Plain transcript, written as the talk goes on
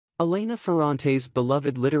Elena Ferrante's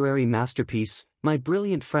beloved literary masterpiece, My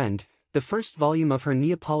Brilliant Friend, the first volume of her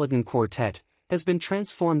Neapolitan Quartet, has been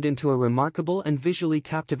transformed into a remarkable and visually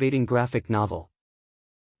captivating graphic novel.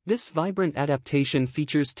 This vibrant adaptation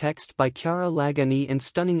features text by Chiara Lagani and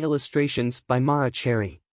stunning illustrations by Mara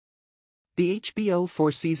Cerri. The HBO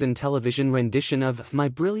four-season television rendition of My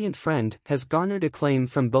Brilliant Friend has garnered acclaim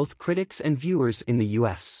from both critics and viewers in the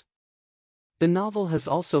U.S. The novel has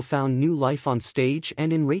also found new life on stage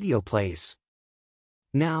and in radio plays.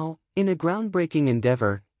 Now, in a groundbreaking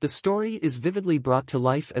endeavor, the story is vividly brought to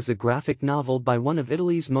life as a graphic novel by one of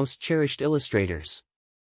Italy's most cherished illustrators.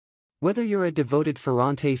 Whether you're a devoted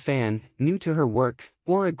Ferrante fan, new to her work,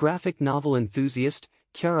 or a graphic novel enthusiast,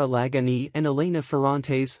 Chiara Lagani and Elena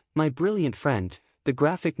Ferrante's My Brilliant Friend, the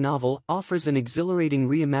graphic novel offers an exhilarating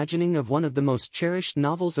reimagining of one of the most cherished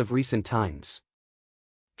novels of recent times.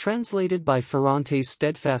 Translated by Ferrante's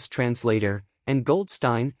steadfast translator, Ann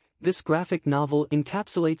Goldstein, this graphic novel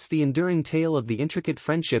encapsulates the enduring tale of the intricate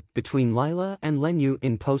friendship between Lila and Lenù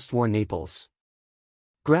in post-war Naples.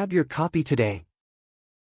 Grab your copy today.